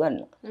రావద్దు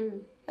అన్న.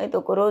 అయితే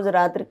ఒకరోజు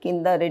రాత్రి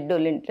కింద 2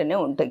 ఇంట్లోనే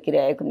ఉంటాయి,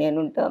 కిరాయకు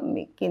నేనుంటా,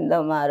 మీ కింద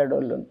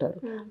మారడోళ్ళు ఉంటారు.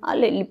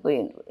 వాళ్ళు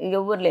వెళ్ళిపోయిండ్రు,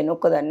 ఎవరు లేని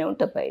ఒక్కదాన్నే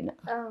ఉంటా పైన.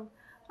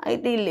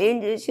 అయితే వీళ్ళు ఏం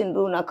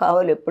చేసిండ్రు, నాకు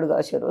కావాలి ఎప్పుడు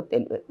కాసారో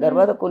తెలియదు.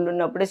 తర్వాత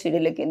కుళ్ళున్నప్పుడే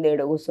సిడీల కింద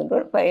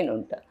కూర్చుంటారు, పైన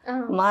ఉంటా.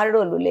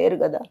 మారడోళ్ళు లేరు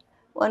కదా,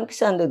 వానికి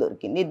సందు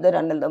దొరికింది. 2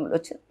 అన్నదమ్ములు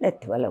వచ్చి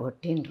నెత్తి వల్ల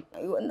కొట్టిండ్రు.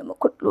 100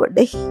 కొట్లు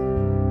పడ్డాయి.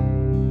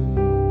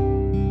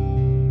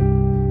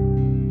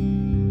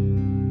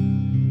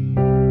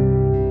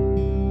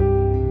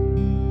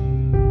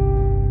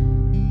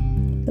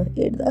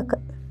 ఏడుదాకా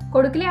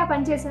కొడుకులే ఆ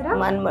పని చేశారా?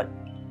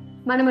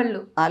 మనమళ్ళు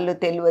వాళ్ళు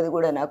తెలియదు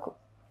కూడా నాకు.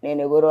 నేను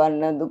ఎవరు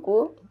అన్నందుకు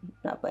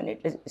నా పని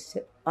ఎట్లా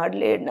చేశారు. వాడు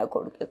లేడు, నా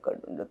కొడుకు ఎక్కడ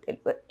ఉందో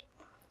తెలియదు.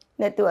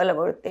 నెత్తి వల్ల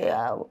కొడితే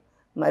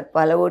మరి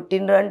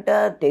పలగొట్టిండ్రంట.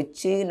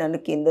 తెచ్చి నన్ను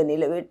కింద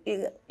నిలబెట్టి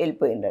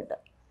వెళ్ళిపోయిండ్రట.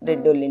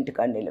 రెడ్డోళ్ళ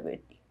ఇంటికాడ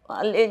నిలబెట్టి.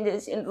 వాళ్ళు ఏం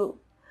చేసిండ్రు,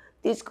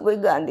 తీసుకుపోయి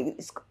గాంధీకి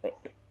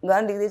తీసుకుపోయారు.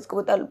 గాంధీకి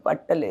తీసుకుపోతే వాళ్ళు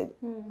పట్టలేదు.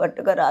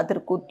 పట్టక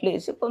రాత్రి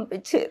కుట్లేసి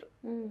పంపించారు.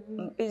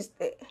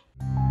 పంపిస్తే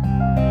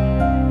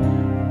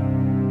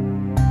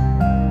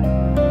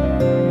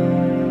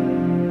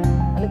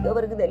వాళ్ళకి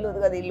ఎవరికి తెలియదు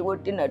కదా ఇల్లు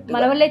కొట్టినట్టు.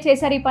 మన వాళ్ళే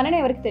చేశారు ఈ పని,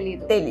 ఎవరికి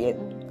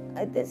తెలియదు.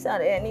 అయితే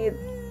సరే అని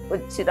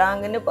వచ్చి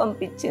రాగానే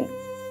పంపించింది.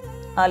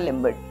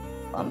 వాళ్ళెంబడి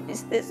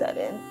పంపిస్తే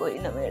సరే అని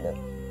పోయినా. మేడం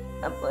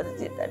నా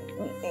పరిస్థితి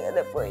అట్లుంది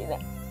కదా, పోయినా.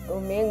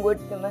 నువ్వు మేము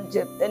కొట్టినామని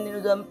చెప్తే నేను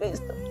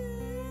చంపేస్తాం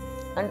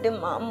అంటే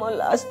మా అమ్మ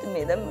లాస్ట్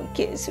మీద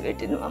కేసు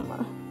పెట్టినమ్మ.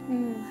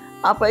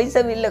 ఆ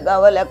పైసా వీళ్ళకి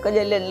కావాలి, అక్క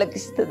చెల్లెళ్ళకి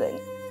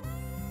ఇస్తుందని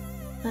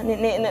అని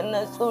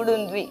నేనన్నా.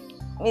 చూడుండ్రి,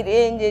 మీరు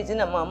ఏం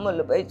చేసినా మా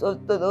అమ్మల పైసా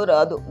వస్తుందో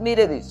రాదో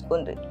మీరే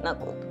తీసుకోండి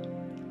నాకు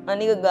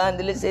అని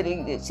గాంధీలో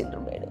సరిగ్గా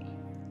చేసిండ్రు. మేడం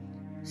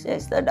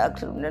చేస్తా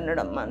డాక్టర్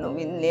అన్నాడమ్మా, నువ్వు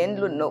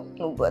ఇన్నేళ్ళు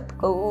నువ్వు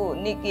బతకవు,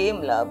 నీకేం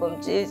లాభం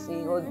చేసి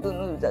వద్దు,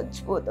 నువ్వు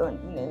చచ్చిపోతావు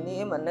అంటే నేను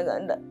ఏమన్నా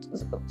కానీ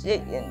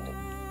చేయండి.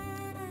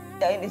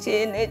 ఆయన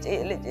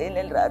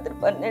చేయలేదు. రాత్రి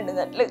 12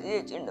 గంటలకు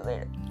చేసిండు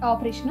మేడం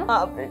ఆపరేషన్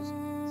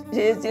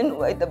చేసి,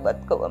 నువ్వైతే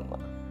బతకవమ్మా,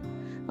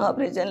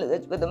 ఆపరేషన్లో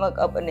చచ్చిపోతే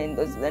మాకు ఆ పని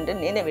ఎందుకు వస్తుంది అంటే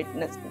నేనే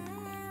పెట్టిన.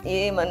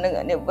 ఏమన్నా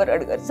కానీ ఎవ్వరు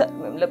అడగారు సార్.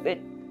 మేము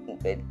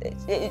పెడితే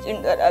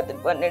చేసిండు. రాత్రి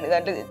 12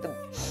 గంటలకు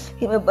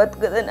ఈమె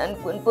బతుకదని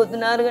అనుకుని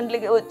పొద్దున 6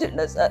 గంటలకే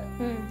వచ్చిండ సార్.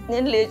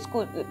 నేను లేచి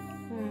కూర్చుని,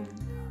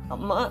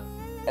 అమ్మ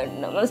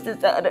నమస్తే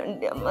సార్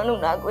అంటే, అమ్మ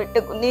నువ్వు నాకు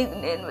పెట్టకు, నీకు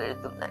నేను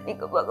పెడుతున్నా,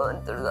 నీకు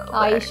భగవంతుడుగా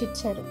ఆయుష్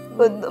ఇచ్చాడు,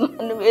 వద్దు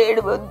మనం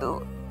వేడి వద్దు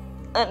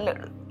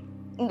అన్నాడు.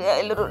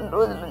 ఆయన 2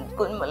 రోజులు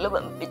ఉంచుకొని మళ్ళీ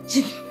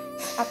పంపించి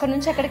అక్కడ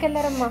నుంచి ఎక్కడికి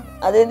వెళ్ళారమ్మా?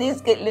 అదే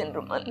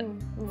తీసుకెళ్ళిండ్రు. మళ్ళీ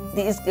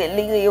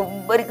తీసుకెళ్ళి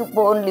ఎవ్వరికి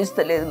ఫోన్లు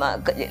ఇస్తలేదు మా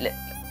అక్క చెల్లె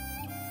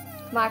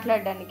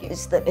మాట్లాడడానికి.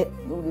 ఇస్తలేదు.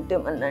 నువ్వు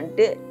ఇట్టేమన్నా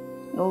అంటే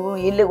నువ్వు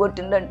ఇల్లు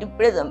కొట్టిందంటే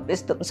ఇప్పుడే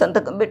చంపిస్తాం,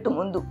 సంతకం పెట్టు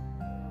ముందు.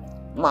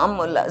 మా అమ్మ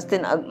వాళ్ళు వస్తే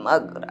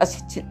మాకు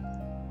రాసిచ్చింది.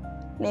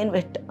 నేను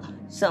పెట్టా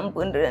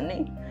చంపుండ్రి అని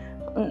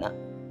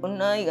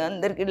ఉన్నా. ఇక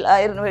అందరికి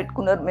లాయర్ని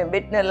పెట్టుకున్నారు. మేము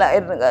పెట్టిన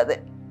లాయర్ని కాదే,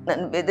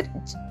 నన్ను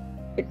బెదిరించి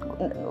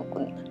పెట్టుకున్నా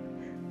నూకున్నా.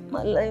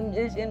 మళ్ళీ ఏం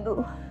చేసిండ్రు,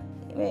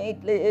 ఈమె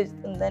ఇట్లా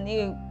చేస్తుందని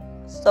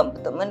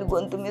చంపుతామని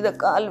గొంతు మీద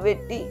కాలు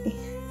పెట్టి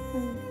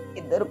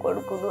 2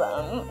 కొడుకులు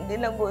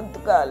దిన గొంతు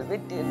కాలు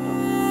పెట్టిండ్రు.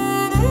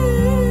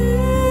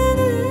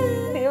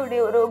 దేవుడు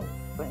ఎవరో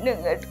పుణ్యం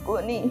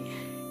కట్టుకొని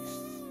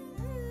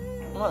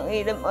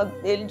మాకు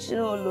తెలిసిన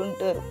వాళ్ళు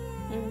ఉంటారు,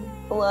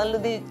 వాళ్ళు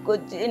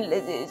తీసుకొచ్చి ఇంట్లో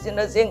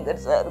చేసిన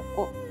శంకర్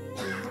సార్కు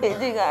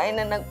చేసి,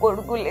 ఆయన నా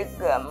కొడుకు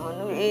లెక్క, అమ్మ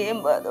నువ్వు ఏం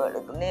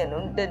బాధపడకు,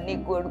 నేనుంటే నీ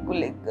కొడుకు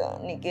లెక్క,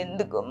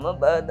 నీకెందుకమ్మ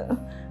బాధ,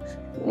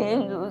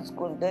 నేను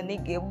చూసుకుంటా,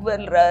 నీకు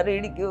ఎవ్వరు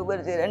రారీడికి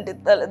ఎవ్వరు చేయాలంటే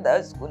తల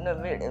దాచుకున్నా.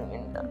 మేడం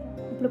వింటా.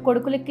 ఇప్పుడు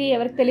కొడుకులకి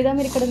ఎవరికి తెలీదా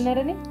మీరు ఇక్కడ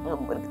ఉన్నారని?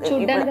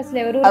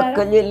 అక్క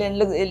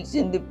చెల్లెళ్ళకి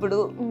తెలిసింది. ఇప్పుడు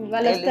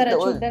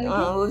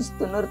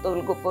వస్తున్నారు,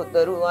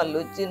 తోలుకుపోతారు. వాళ్ళు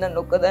వచ్చి నన్ను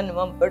ఒక్కదాన్ని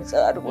పంపడు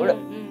సార్ కూడా,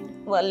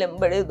 వాళ్ళు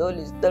ఎంబడే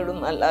తోలిస్తాడు.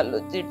 మళ్ళీ వాళ్ళు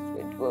వచ్చి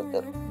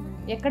పెట్టిపోతారు.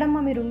 ఎక్కడమ్మా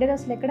మీరు ఉండేది?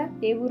 అసలు ఎక్కడ,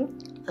 ఏ ఊరు?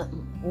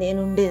 నేను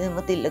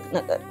ఉండేదేమో తిలక్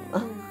నగర్.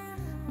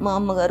 మా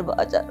అమ్మగారు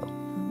బాజారు,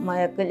 మా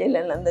అక్క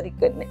చెల్లెళ్ళందరూ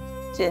ఇక్కడనే.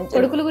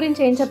 కొడుకుల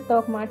గురించి ఏం చెప్తావు,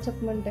 ఒక మాట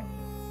చెప్పమంటే?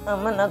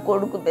 అమ్మ నా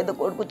కొడుకు, పెద్ద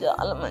కొడుకు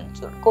చాలా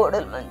మంచోడు,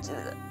 కోడలు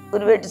మంచిదిగా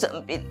ఉరిపెట్టి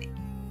చంపింది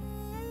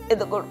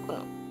పెద్ద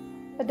కొడుకును.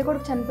 పెద్ద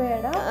కొడుకు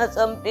చనిపోయాడా?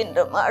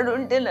 చంపిండ్రు.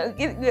 మాడుంటే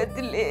నాకు ఇది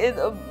గతి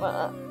లేదమ్మా.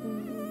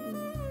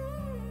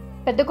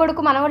 పెద్ద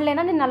కొడుకు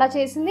మనవాళ్ళేనా నిన్ను అలా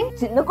చేసింది?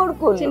 చిన్న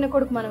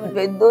కొడుకు మనవాళ్ళు.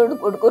 పెద్దోడు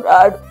కొడుకు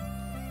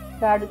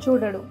రాడు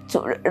చూడడు.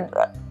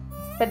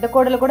 పెద్ద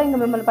కోడలు కూడా ఇంకా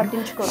మిమ్మల్ని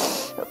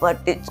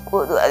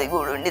పట్టించుకోదు. అది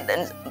కూడా ఉండి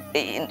దాన్ని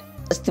చంపేయండి,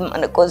 వస్తే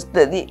మనకు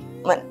వస్తుంది,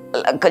 మన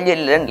అక్క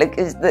చెల్లెళ్ళకి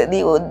ఇస్తుంది.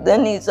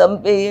 వద్దని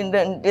చంపేయండి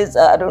అంటే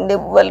సార్ ఉండే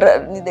ఎవ్వరు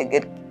రారు నీ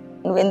దగ్గరికి.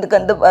 నువ్వు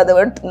ఎందుకంత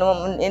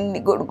బాధపడుతున్నావు, నేను నీ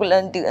కొడుకు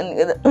లాంటి అని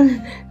కదా.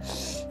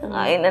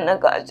 ఆయన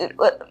నాకు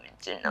ఆశీర్వాదం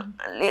ఇచ్చిండు,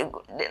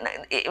 లేకుంటే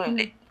నాకు ఏమి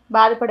లేదు.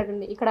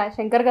 బాధపడకండి, ఇక్కడ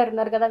శంకర్ గారు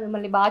ఉన్నారు కదా,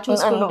 మిమ్మల్ని బాగా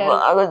చూసుకుంటారు.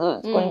 బాగా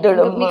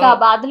చూసుకుంటాడు. మీకు ఆ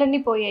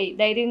బాధలన్నీ పోయాయి,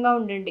 ధైర్యంగా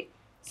ఉండండి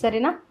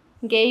సరేనా?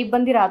 ఇంకే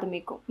ఇబ్బంది రాదు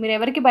మీకు, మీరు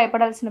ఎవరికి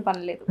భయపడాల్సిన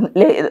పని లేదు.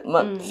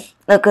 లేదమ్మా,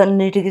 నాకు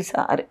అన్నిటికీ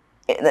సారే.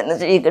 ఏదైనా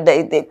చీకటి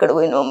అయితే ఎక్కడ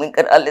పోయినాము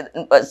ఇంకా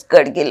రాలేదని బస్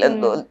కాడికి వెళ్ళని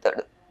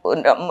తోలుతాడు.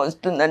 రమ్మ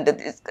వస్తుందంటే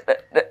తీసుకురా.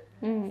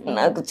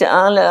 నాకు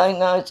చాలా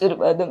ఆయన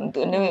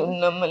ఆశీర్వాదంతోనే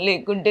ఉన్నామ్మా,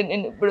 లేకుంటే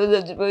నేను ఎప్పుడో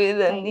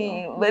చచ్చిపోయేదాన్ని,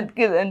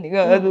 బతికేదాన్ని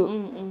కాదు.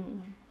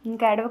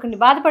 ఇంకా అడవకండి,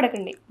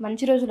 బాధపడకండి,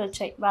 మంచి రోజులు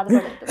వచ్చాయి,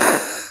 బాధపడద్దు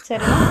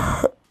సరేనా?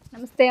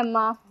 నమస్తే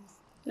అమ్మా.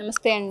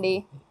 నమస్తే అండి.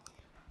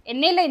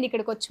 ఎన్నేళ్ళైంది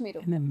ఇక్కడికి వచ్చి మీరు?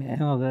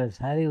 మేము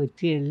ఒకసారి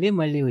వచ్చి వెళ్ళి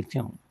మళ్ళీ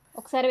వచ్చాము.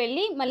 ఒకసారి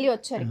వెళ్ళి మళ్ళీ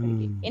వచ్చారు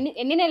ఇక్కడికి.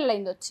 ఎన్ని నెలలు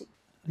అయింది వచ్చి?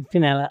 వచ్చి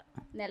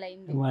నెల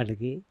అయింది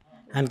వాటికి.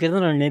 అందుకని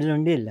 2 నెలలు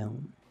ఉండి వెళ్ళాము.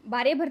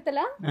 భార్య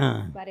భర్తలా?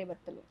 భార్య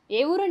భర్తలు. ఏ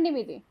ఊరండి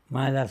మీది?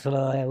 మాది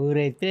అసలు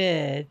ఊరైతే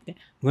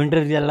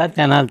గుంటూరు జిల్లా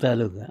తెనాలి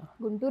తాలూకా.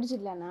 గుంటూరు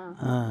జిల్లానా?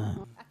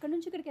 అక్కడ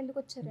నుంచి ఇక్కడికి ఎందుకు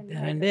వచ్చారండి?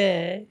 అంటే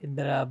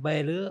 2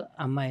 అబ్బాయిలు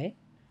అమ్మాయి,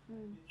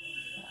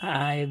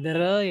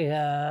 ఇద్దరు ఇక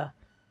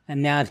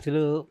అన్ని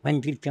ఆస్తులు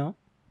పంచిచ్చాం.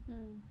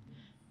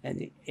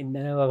 అది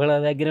ఇద్దరు ఒకళ్ళ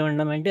దగ్గర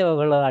ఉండమంటే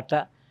ఒకళ్ళు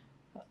అట్లా.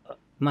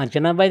 మా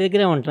చిన్న అబ్బాయి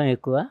దగ్గరే ఉంటాం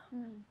ఎక్కువ.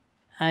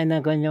 ఆయన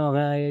కొంచెం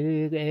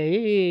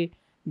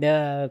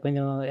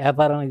కొంచెం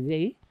వ్యాపారం ఇది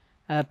అయ్యి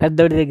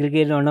పెద్దోడి దగ్గరికి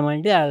వెళ్ళి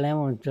ఉండమంటే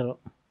వాళ్ళేమో ఉంచరు.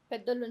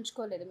 పెద్దోళ్ళు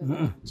ఉంచుకోలేదు.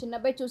 చిన్న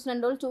అబ్బాయి చూసిన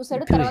రోజులు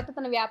చూసాడు, తర్వాత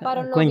తన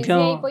వ్యాపారంలో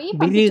కొంచెం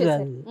బిజీ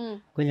కాదు,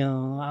 కొంచెం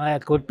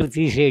కొట్టు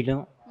తీసేయడం.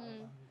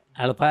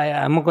 వాళ్ళ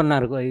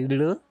అమ్ముకున్నారు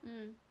ఇల్లు.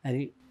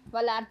 అది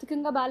వాళ్ళు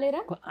ఆర్థికంగా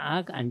బాగాలేరా?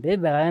 అంటే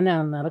బాగానే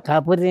ఉన్నారు,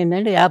 కాకపోతే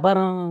ఏంటంటే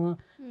వ్యాపారం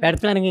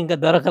పెడతానికి ఇంకా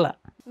దొరకల.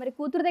 మరి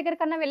కూతురు దగ్గర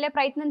కన్నా వెళ్ళే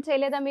ప్రయత్నం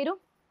చేయలేదా మీరు?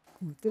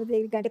 కూతురు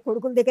దగ్గరికి అంటే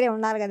కొడుకుల దగ్గరే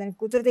ఉన్నారు కదండి.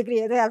 కూతురు దగ్గర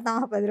ఏదో వెళ్తాం,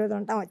 10 రోజులు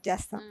ఉంటాం,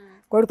 వచ్చేస్తాం.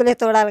 కొడుకులే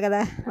తోడాలి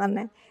కదా అన్న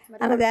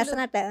అన్న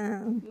చేస్తున్నట్ట.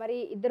 మరి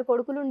 2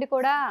 కొడుకులు ఉండి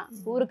కూడా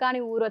ఊరు కాని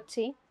ఊరు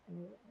వచ్చి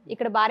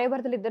ఇక్కడ భార్య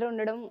భర్తలు 2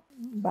 ఉండడం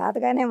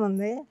బాధగానే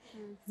ఉంది.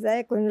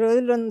 సరే కొన్ని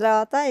రోజులు ఉన్న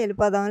తర్వాత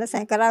వెళ్ళిపోదామని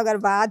శంకర్రావు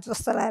గారు బాగా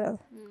చూస్తున్నారు.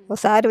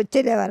 ఒకసారి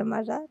వచ్చేదేవారు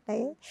అన్నమాట.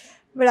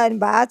 ఇప్పుడు ఆయన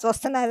బాగా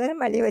చూస్తున్నారని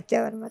మళ్ళీ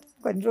వచ్చేవారన్నమాట.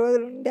 కొన్ని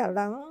రోజులు ఉండి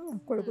వెళ్దాము,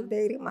 కొడుకుల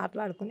దగ్గరికి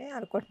మాట్లాడుకుని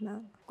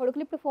అనుకుంటున్నాను.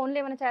 కొడుకులు ఇప్పుడు ఫోన్లు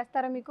ఏమైనా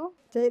చేస్తారా మీకు?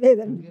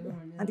 చేయలేదండి.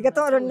 అందుకే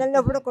 2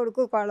 నెలలప్పుడు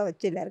కొడుకు కోళ్ళ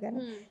వచ్చేళ్ళారు, కానీ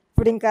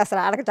ఇప్పుడు ఇంకా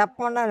అసలు ఆడకి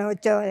చెప్పకుండా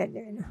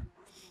వచ్చేవారండి. నేను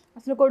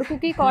అసలు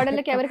కొడుకుకి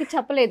కోడళ్ళకి ఎవరికి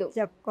చెప్పలేదు?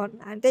 చెప్పుకోండి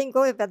అంటే ఇంకో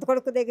పెద్ద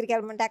కొడుకు దగ్గరికి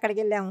వెళ్ళమంటే అక్కడికి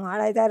వెళ్ళాము. ఆడ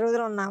 5-6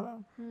 రోజులు ఉన్నాము.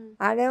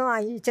 ఆడేమో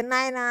ఈ చిన్న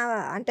ఆయన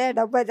అంటే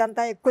డబ్బు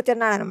అదంతా ఎక్కువ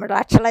తిన్నాడు అనమాట,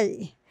 లక్షలు అయ్యి.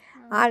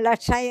 వాళ్ళు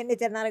లక్ష ఎన్ని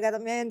తిన్నారు కదా,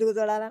 మేము ఎందుకు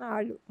చూడాలని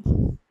వాళ్ళు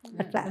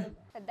అట్లా.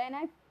 పెద్ద ఆయన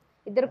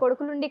 2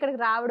 కొడుకులు ఉండి ఇక్కడికి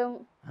రావడం,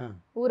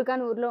 ఊరు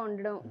కాని ఊర్లో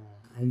ఉండడం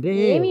అంటే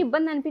ఏమి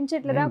ఇబ్బంది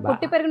అనిపించట్లేదా?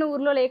 పుట్టి పెరిగిన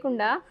ఊర్లో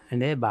లేకుండా.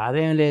 అంటే బాధ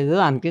ఏం లేదు,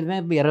 అందుకనే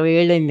 20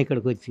 ఏళ్ళు అయింది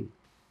ఇక్కడికి వచ్చి,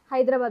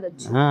 హైదరాబాద్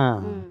వచ్చి.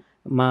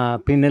 మా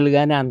పిన్నులు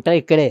కానీ అంతా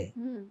ఇక్కడే,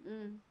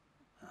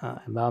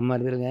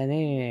 బామ్మరుదులు కానీ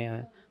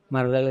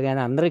మరదలు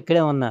కానీ అందరూ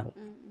ఇక్కడే ఉన్నారు.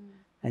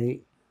 అది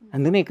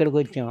అందుకనే ఇక్కడికి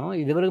వచ్చాము.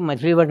 ఇదివరకు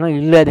మచిలీపట్నం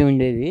ఇల్లు అది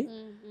ఉండేది,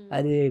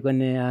 అది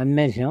కొన్ని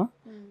అమ్మేసాం.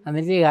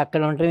 అందుకే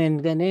అక్కడ ఉంటాం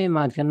ఎందుకని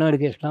మా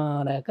చిన్నవాడికి ఇష్టం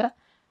లేక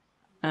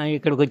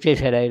ఇక్కడికి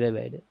వచ్చేసాడు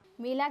హైదరాబాద్.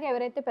 మీలాగా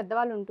ఎవరైతే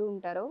పెద్దవాళ్ళు ఉంటూ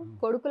ఉంటారో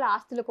కొడుకుల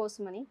ఆస్తుల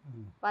కోసమని,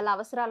 వాళ్ళ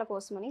అవసరాల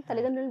కోసమని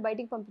తల్లిదండ్రులను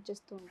బయటికి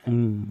పంపించేస్తూ ఉంటారు.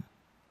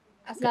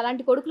 అసలు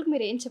అలాంటి కొడుకులకు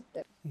మీరు ఏం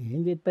చెప్తారు? ఏం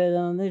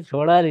చెప్పేదా ఉంది,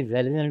 చూడాలి,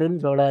 తల్లిదండ్రులను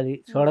చూడాలి,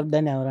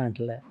 చూడొద్దని ఎవరు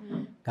అంటలే.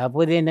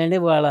 కాకపోతే ఏంటంటే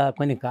వాళ్ళ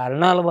కొన్ని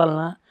కారణాల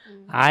వలన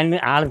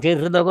వాళ్ళ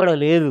చేతులతో కూడా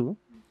లేదు.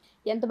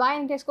 ఎంత బాగా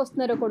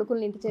వెనకేసుకొస్తున్నారో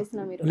కొడుకుల్ని ఇంత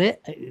చేసినా మీరు.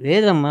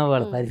 లేదమ్మా,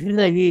 వాళ్ళ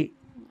పరిస్థితి అది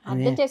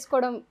అర్థం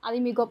చేసుకోవడం అది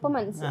మీ గొప్ప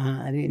మనసు.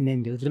 అది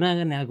నేను చెబుతున్నా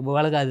కానీ నాకు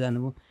బాగా కాదు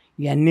అనుభవం.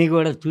 ఇవన్నీ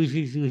కూడా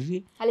చూసి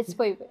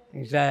అలసిపోయి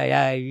ఇట్లా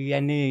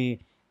ఇవన్నీ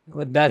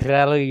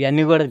వృద్ధాశ్రాలు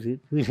ఇవన్నీ కూడా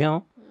చూసాం.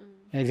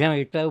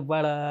 ఇట్లా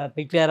వాళ్ళ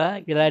పెట్టారా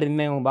ఇలాంటి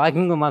మేము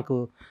వాకింగ్, మాకు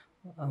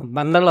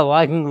బందర్లో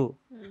వాకింగ్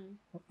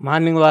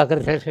మార్నింగ్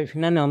వాకర్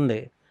సెషన్ అని ఉంది.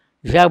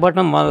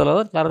 విశాఖపట్నం మొదలు,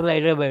 తర్వాత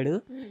హైదరాబాదు,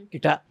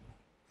 ఇట్లా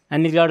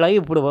అన్ని చోట్ల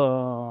ఇప్పుడు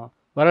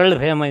వరల్డ్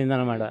ఫేమ్ అయింది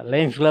అనమాట.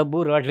 లయన్స్ క్లబ్,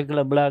 రోటరీ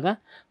క్లబ్ లాగా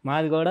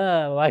మాది కూడా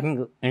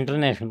వాకింగ్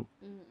ఇంటర్నేషనల్.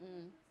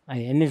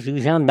 అవన్నీ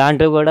చూసాం.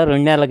 దాంట్లో కూడా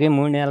 2 నెలలకి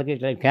 3 నెలలకి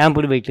ఇట్లా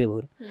క్యాంపులు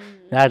పెట్టేవారు,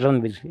 దాంట్లో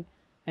పిలిచి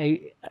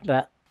అట్లా.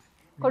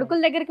 కొడుకుల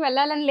దగ్గరికి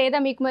వెళ్ళాలని లేదా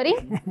మీకు? మరి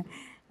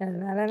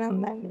వెళ్ళాలని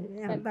ఉందండి,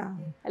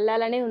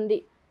 వెళ్ళాలనే ఉంది.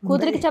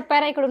 కూతురికి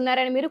చెప్పారా ఇక్కడ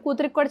ఉన్నారని మీరు?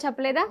 కూతురికి కూడా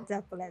చెప్పలేదా?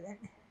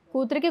 చెప్పలేదండి.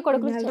 కూతురికి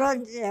కొడుకులు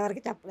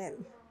ఎవరికి చెప్పలేదు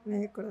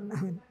మేము ఇక్కడ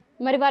ఉన్నామని.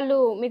 మరి వాళ్ళు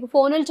మీకు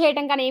ఫోనులు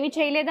చేయటం కానీ ఏమీ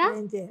చేయలేదా?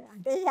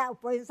 అంటే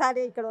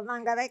పోయినసారి ఇక్కడ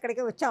ఉన్నాం కదా,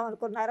 ఇక్కడికి వచ్చాం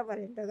అనుకున్నారు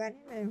మరి ఏంటో, కానీ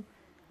మేము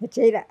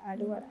చేయలే.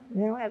 అది కూడా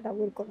మేము అట్లా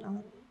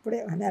ఊరుకున్నాము. ఇప్పుడే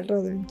 4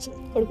 రోజుల నుంచి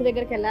కొడుకు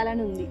దగ్గరికి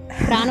వెళ్ళాలని ఉంది.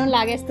 ప్రాణం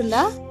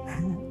లాగేస్తుందా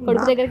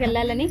కొడుకు దగ్గరికి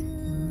వెళ్ళాలని?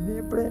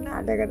 ఎప్పుడైనా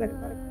అదే కదా.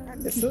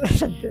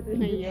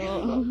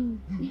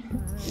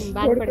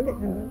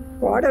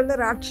 కోడళ్ళు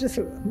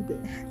రాక్షసులు అంతే,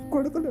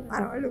 కొడుకులు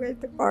మనవాళ్ళు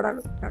అయితే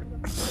కోడలు,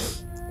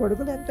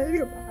 కొడుకులు ఎంత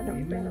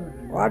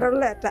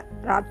కోడళ్ళు ఎట్లా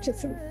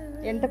రాక్షసులు.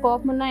 ఎంత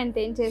కోపం ఉన్నా ఎంత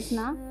ఏం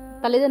చేసినా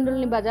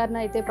తల్లిదండ్రులని బజార్న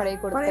అయితే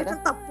పడేయకూడదు కదా,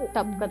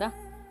 తప్పు కదా.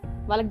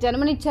 వాళ్ళకి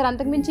జన్మనిచ్చారు,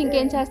 అంతకుమించి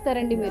ఇంకేం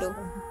చేస్తారండి మీరు?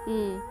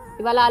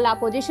 ఇవాళ వాళ్ళు ఆ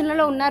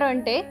పొజిషన్లలో ఉన్నారు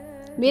అంటే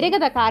మీరే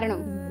కదా కారణం.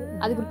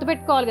 అది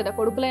గుర్తుపెట్టుకోవాలి కదా,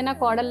 కొడుకులైనా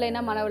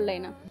కోడళ్ళైనా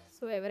మనవాళ్ళైనా.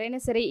 సో ఎవరైనా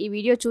సరే ఈ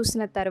వీడియో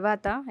చూసిన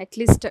తర్వాత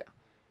అట్లీస్ట్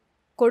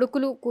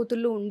కొడుకులు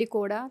కూతుళ్ళు ఉండి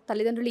కూడా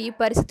తల్లిదండ్రులు ఈ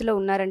పరిస్థితిలో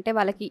ఉన్నారంటే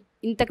వాళ్ళకి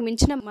ఇంతకు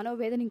మించిన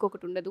మనోవేదన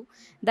ఇంకొకటి ఉండదు.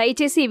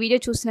 దయచేసి ఈ వీడియో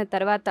చూసిన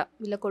తర్వాత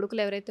వీళ్ళ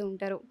కొడుకులు ఎవరైతే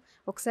ఉంటారో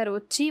ఒకసారి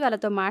వచ్చి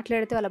వాళ్ళతో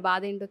మాట్లాడితే వాళ్ళ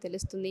బాధ ఏంటో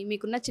తెలుస్తుంది.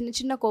 మీకున్న చిన్న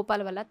చిన్న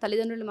కోపాల వల్ల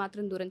తల్లిదండ్రులు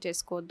మాత్రం దూరం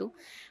చేసుకోవద్దు.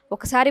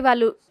 ఒకసారి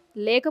వాళ్ళు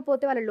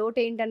లేకపోతే వాళ్ళ లోటు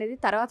ఏంటనేది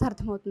తర్వాత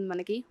అర్థమవుతుంది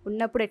మనకి.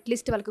 ఉన్నప్పుడు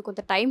అట్లీస్ట్ వాళ్ళకి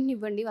కొంత టైంని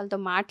ఇవ్వండి, వాళ్ళతో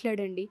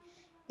మాట్లాడండి.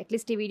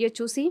 అట్లీస్ట్ ఈ వీడియో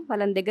చూసి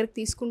వాళ్ళని దగ్గరకు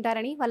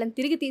తీసుకుంటారని, వాళ్ళని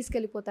తిరిగి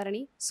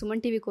తీసుకెళ్ళిపోతారని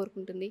సుమన్ టీవీ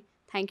కోరుకుంటుంది.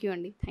 థ్యాంక్ యూ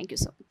అండి. Thank you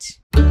so much.